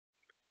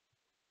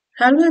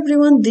Hello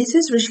everyone, this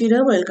is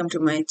Rashida. Welcome to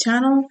my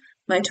channel.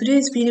 My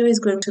today's video is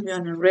going to be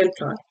on a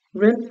Relplot.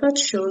 Relplot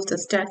shows the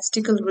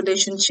statistical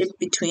relationship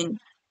between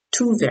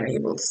two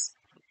variables,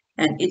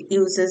 and it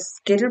uses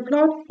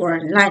scatterplot or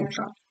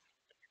lineplot.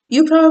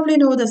 You probably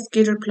know the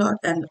scatterplot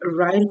and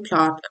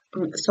lineplot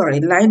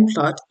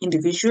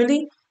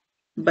individually,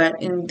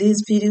 but in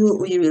this video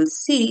we will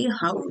see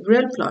how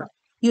Relplot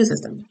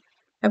uses them.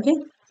 Okay,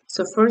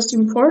 so first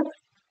import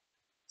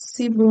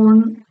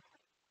Seaborn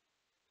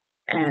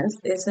as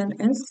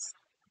SNS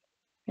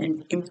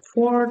and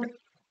import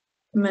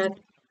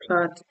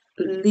matplot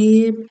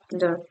lib.py.splt.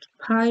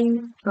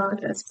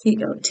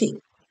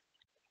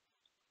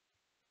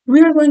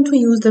 We are going to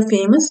use the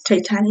famous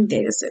Titanic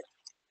dataset.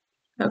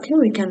 Okay,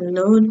 we can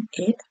load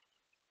it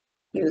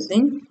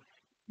using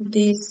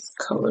this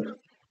code.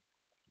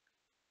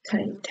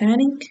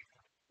 Titanic.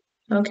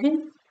 Okay,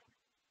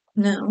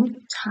 now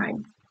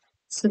type.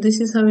 So this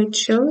is how it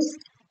shows.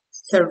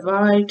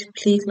 Survived,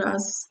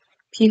 P-class,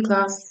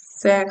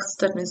 sex,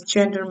 that means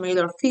gender, male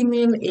or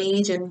female,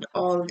 age, and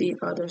all the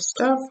other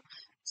stuff.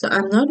 So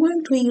I'm not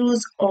going to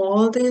use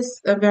all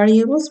these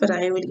variables, but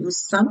I will use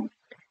some.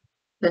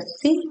 Let's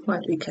see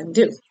what we can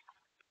do.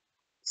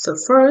 So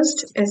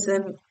first, as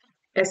an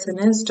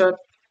sns.relplot,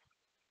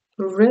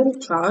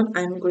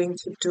 I'm going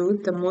to do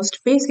the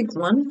most basic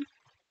one.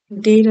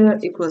 Data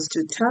equals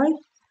to type.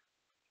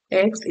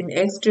 X, in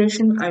X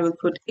direction, I will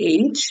put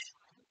age.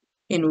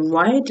 In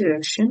Y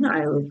direction,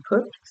 I will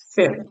put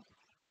fair.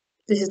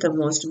 This is the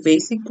most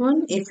basic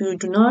one. If you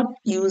do not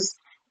use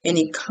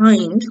any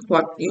kind,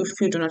 if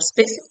you do not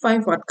specify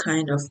what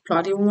kind of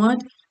plot you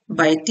want,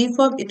 by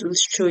default it will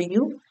show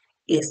you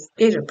a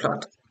scatter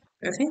plot.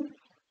 Okay.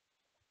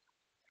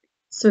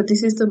 So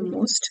this is the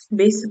most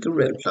basic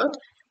Relplot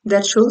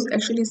that shows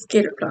actually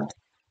scatter plot.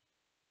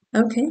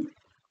 Okay.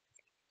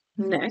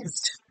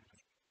 Next,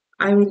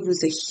 I will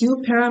use a hue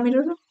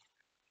parameter.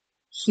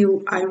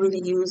 Hue I will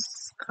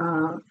use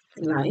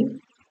live.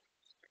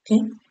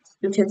 Okay.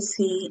 You can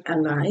see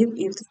alive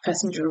if the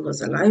passenger was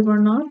alive or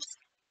not.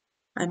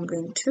 I'm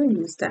going to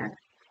use that.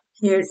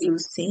 Here you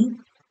see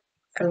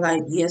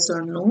alive yes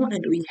or no,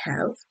 and we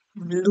have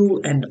blue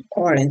and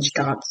orange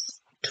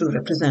dots to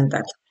represent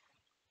that.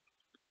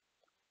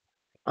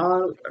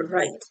 All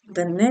right,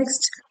 the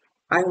next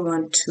I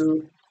want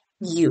to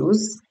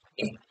use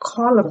a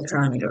column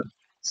parameter.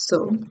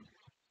 So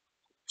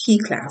P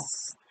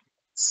class.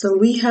 So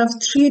we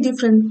have three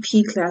different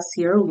P class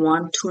here,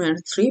 1, 2, and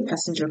 3,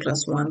 passenger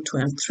class 1, 2,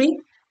 and 3.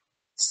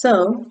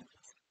 So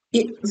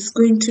it's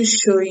going to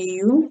show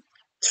you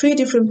three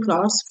different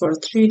plots for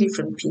three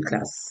different P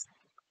class.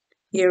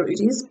 Here it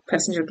is,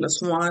 passenger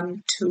class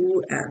 1,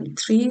 2, and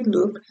 3.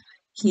 Look,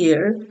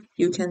 here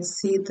you can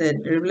see the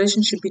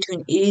relationship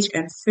between age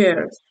and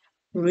fare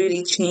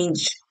really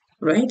change,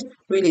 right?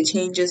 Really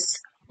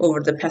changes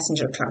over the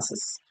passenger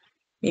classes.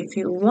 If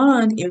you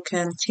want, you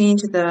can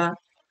change the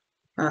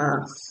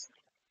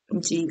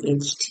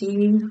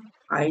GHT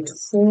height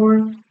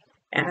 4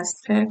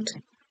 aspect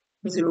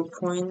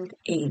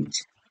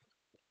 0.8.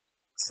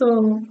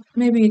 So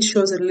maybe it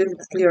shows a little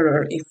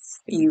clearer if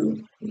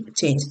you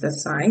change the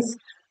size.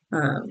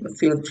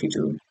 Feel free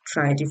to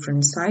try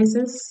different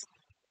sizes.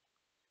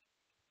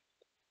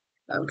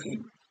 Okay,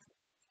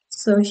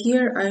 so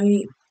here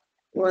I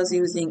was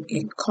using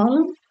a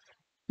column.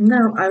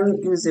 Now I will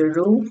use a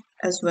row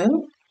as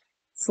well.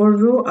 For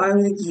row, I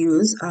will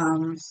use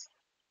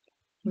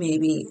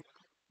maybe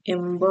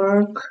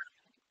Embark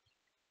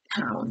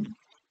Town.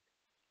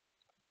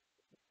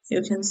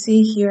 You can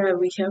see here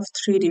we have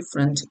three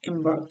different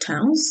Embark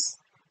towns.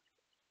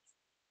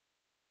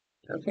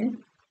 Okay.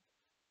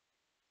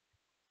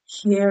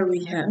 Here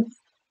we have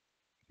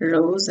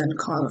rows and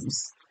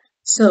columns.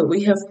 So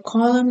we have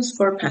columns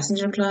for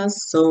passenger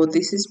class. So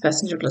this is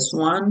passenger class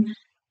 1.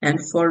 And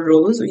for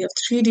rows, we have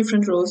three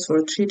different rows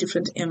for three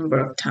different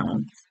Embark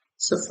town.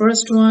 So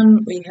first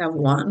one, we have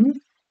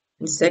 1.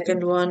 And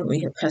second one,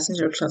 we have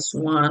passenger class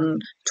 1,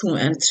 2,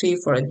 and 3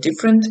 for a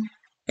different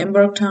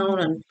Embark town.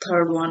 And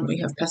third one, we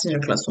have passenger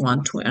class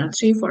 1, 2, and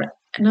 3 for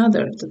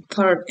the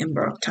third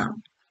Embark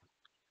town.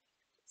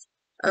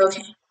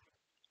 Okay,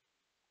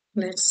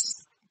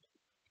 let's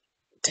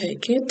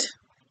take it.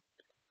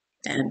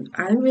 And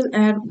I will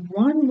add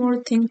one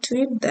more thing to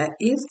it, that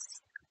is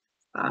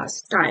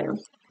style.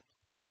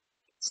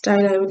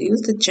 Style, I will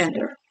use the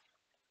gender.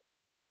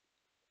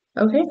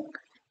 Okay,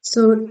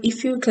 so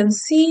if you can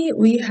see,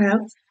 we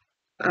have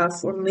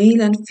for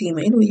male and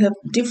female, we have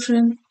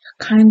different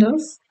kind of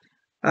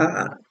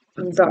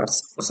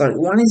dots. Sorry,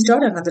 one is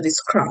dot, another is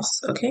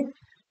cross. Okay,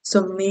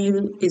 so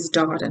male is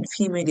dot and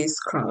female is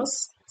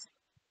cross.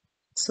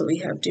 So we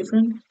have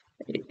different.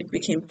 It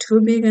became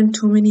too big and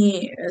too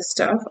many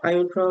stuff. I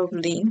will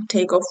probably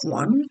take off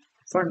one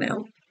for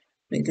now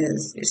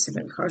because it's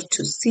even hard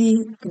to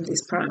see in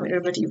this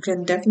parameter, but you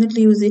can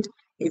definitely use it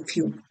if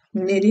you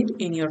need it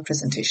in your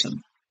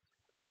presentation.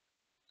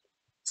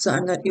 So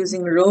I'm not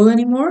using row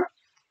anymore.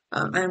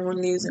 I'm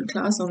only using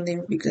class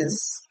only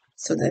because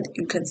so that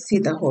you can see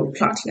the whole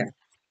plot here.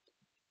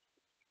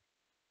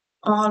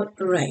 All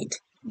right,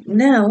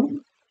 now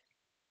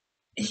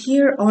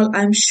here all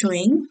I'm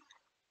showing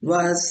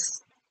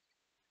was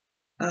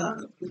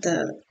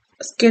the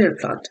scatter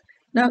plot.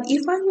 Now,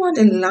 if I want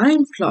a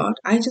line plot,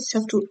 I just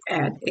have to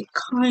add a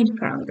kind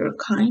parameter,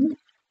 kind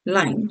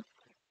line.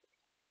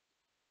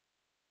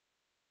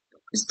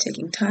 It's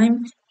taking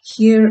time.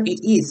 Here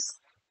it is.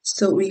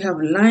 So we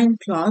have line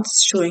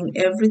plots showing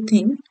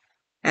everything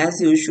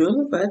as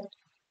usual, but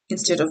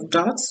instead of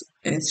dots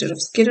and instead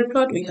of scatter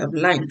plot, we have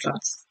line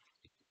plots.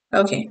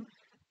 Okay,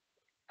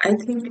 I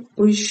think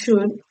we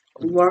should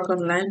work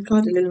on line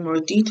plot a little more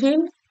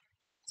detail.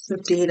 So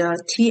data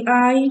ti,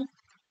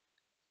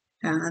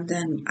 and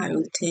then I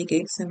will take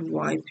x and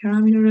y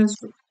parameter as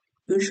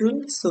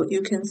usual. So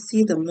you can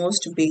see the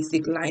most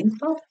basic line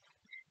plot.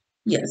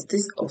 Yes,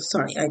 this, oh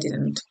sorry, I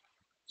didn't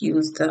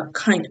use the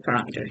kind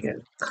parameter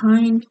here.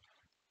 Kind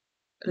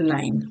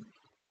line.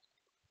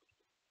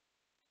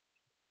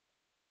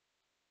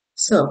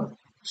 So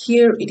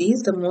here it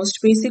is, the most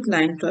basic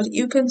line plot.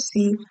 You can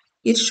see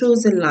it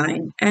shows a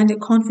line and a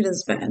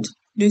confidence band.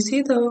 Do you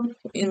see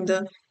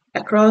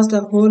across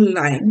the whole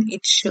line,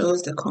 it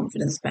shows the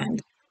confidence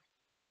band.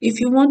 If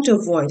you want to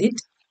avoid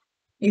it,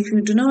 if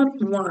you do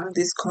not want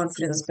this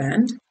confidence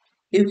band,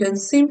 you can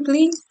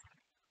simply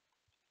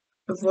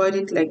avoid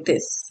it like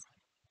this.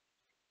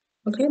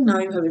 Okay, now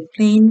you have a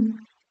plain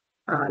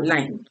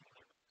line.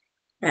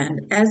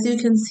 And as you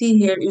can see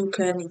here, you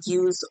can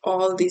use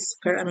all these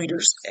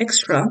parameters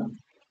extra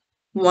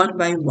one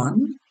by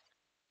one,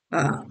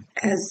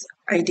 as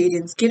I did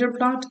in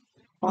scatterplot.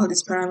 All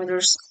these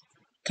parameters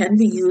can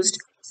be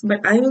used,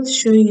 but I will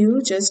show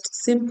you just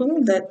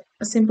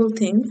a simple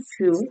thing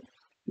few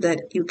that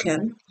you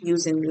can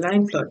use in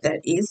line plot.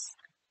 That is,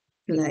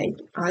 like,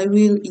 I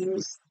will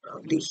use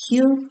the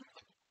hue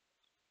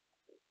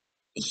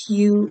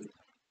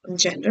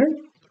gender,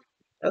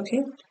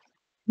 okay,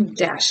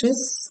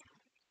 dashes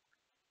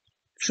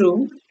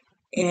true,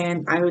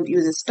 and I will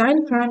use a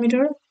style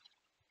parameter.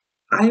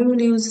 I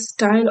will use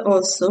style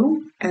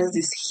also as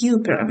this hue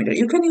parameter.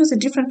 You can use a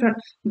different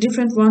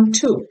one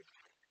too.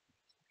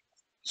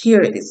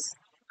 Here it is.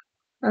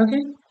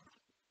 Okay.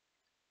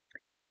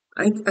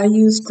 I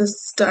use the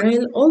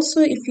style. Also,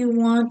 if you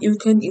want, you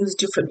can use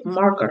different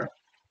marker.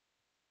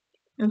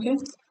 Okay.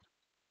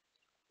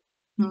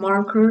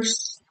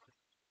 Markers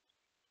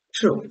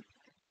true.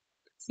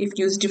 If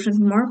you use different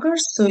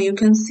markers, so you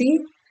can see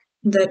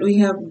that we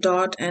have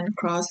dot and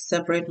cross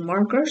separate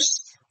markers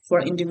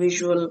for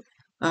individual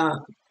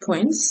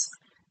points.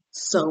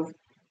 So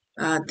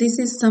this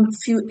is some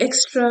few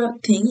extra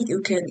thing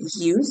you can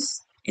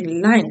use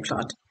in line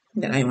plot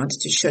that I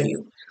wanted to show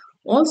you.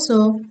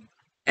 Also,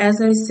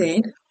 as I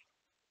said,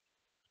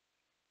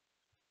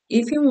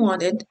 if you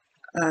wanted,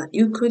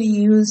 you could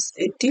use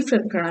a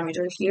different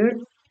parameter here.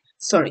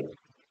 Sorry,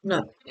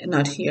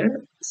 not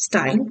here.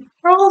 Style,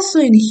 or also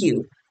in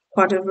hue,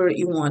 whatever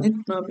you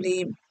wanted.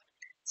 Probably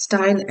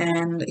style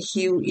and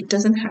hue. It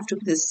doesn't have to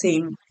be the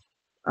same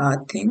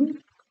thing,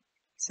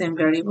 same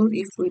variable.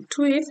 If we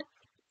do it,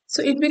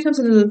 so it becomes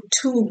a little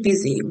too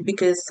busy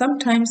because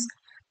sometimes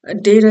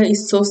data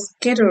is so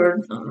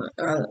scattered.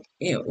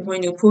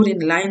 When you put in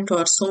line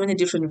plot so many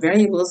different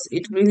variables,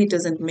 it really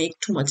doesn't make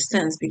too much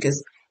sense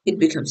because it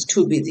becomes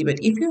too busy. But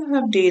if you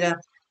have data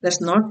that's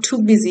not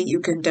too busy, you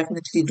can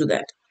definitely do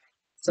that.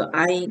 So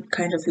I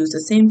kind of use the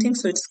same thing,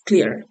 so it's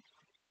clear.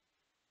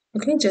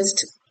 Okay,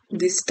 just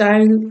the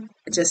style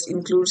just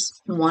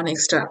includes one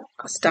extra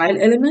style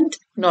element,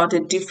 not a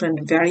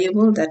different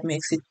variable that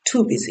makes it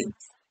too busy.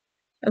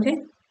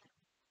 Okay,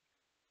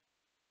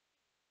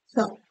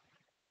 so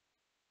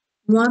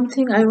one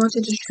thing I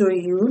wanted to show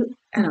you,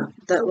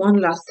 that one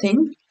last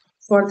thing.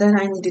 For that,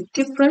 I need a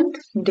different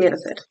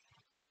dataset.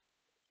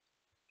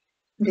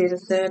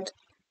 Dataset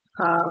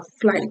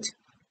flight.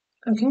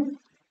 Okay,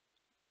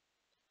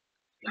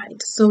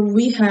 flight. So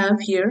we have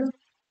here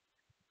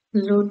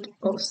load.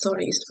 Oh,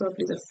 sorry, it's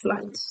probably the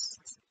flights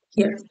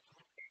here.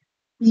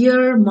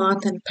 Year,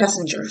 month, and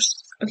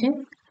passengers. Okay,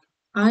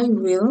 I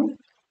will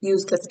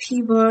use the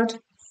keyword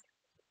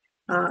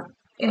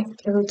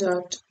fl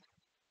dot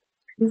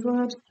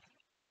keyword.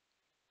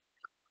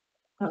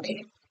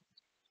 Okay,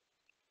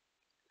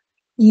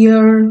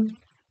 year,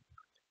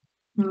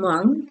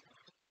 month,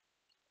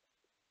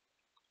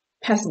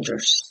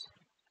 passengers.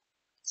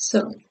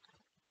 So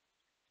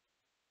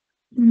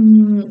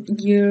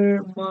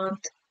year,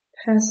 month,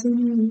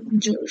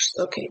 passengers.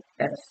 Okay,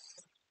 yes.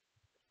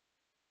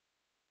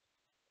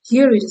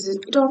 Here it is.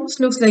 It almost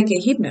looks like a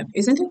heat map,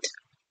 isn't it?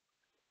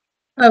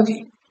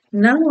 Okay,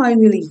 now I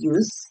will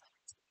use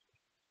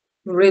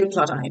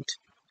Relplot on it.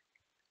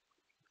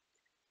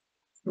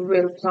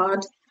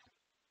 Relplot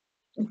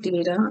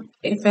data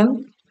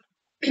fl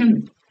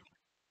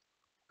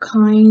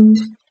kind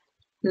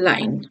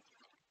line.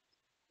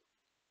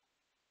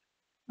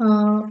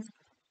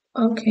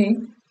 Okay.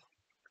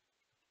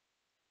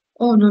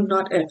 Oh no,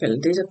 not fl.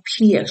 There's a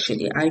p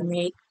actually. I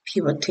made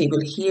pivot table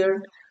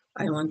here.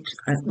 I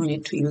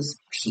wanted to use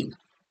p.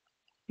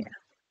 Yeah.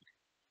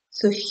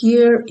 So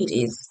here it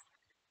is.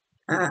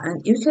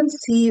 And you can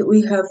see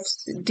we have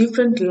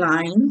different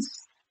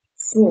lines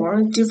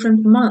for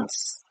different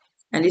months.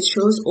 and it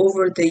shows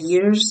over the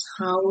years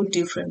how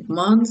different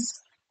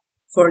months,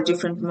 for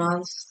different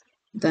months,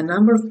 the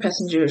number of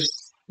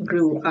passengers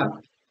grew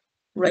up,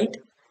 right?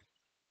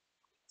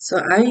 So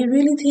I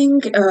really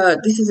think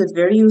this is a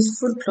very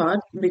useful plot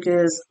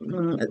because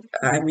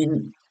I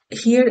mean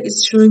here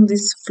it's showing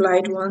this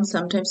flight one.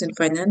 Sometimes in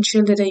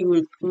financial data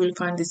you will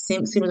find the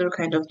same similar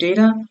kind of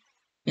data.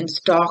 In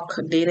stock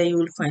data you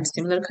will find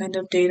similar kind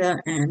of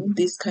data, and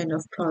this kind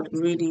of plot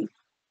really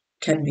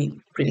can be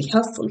pretty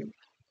helpful.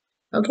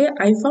 Okay,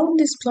 I found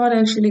this plot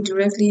actually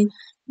directly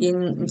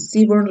in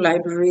Seaborn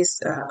Library's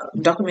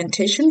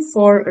documentation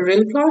for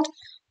Relplot.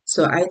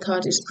 So I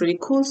thought it's pretty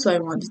cool, so I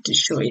wanted to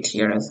show it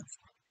here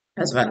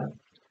as well.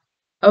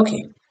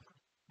 Okay,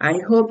 I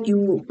hope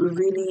you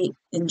really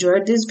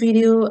enjoyed this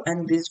video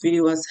and this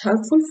video was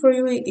helpful for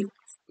you.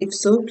 If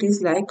so,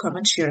 please like,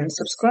 comment, share, and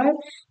subscribe.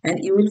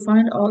 And you will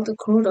find all the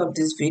code of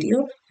this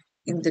video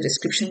in the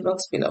description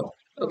box below.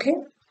 Okay?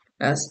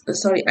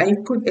 Sorry, I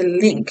put a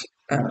link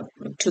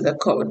to the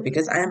code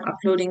because I am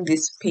uploading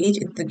this page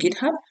in the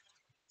GitHub,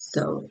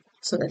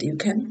 so that you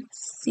can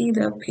see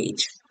the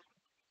page.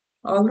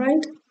 All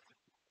right.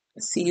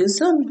 See you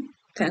soon.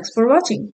 Thanks for watching.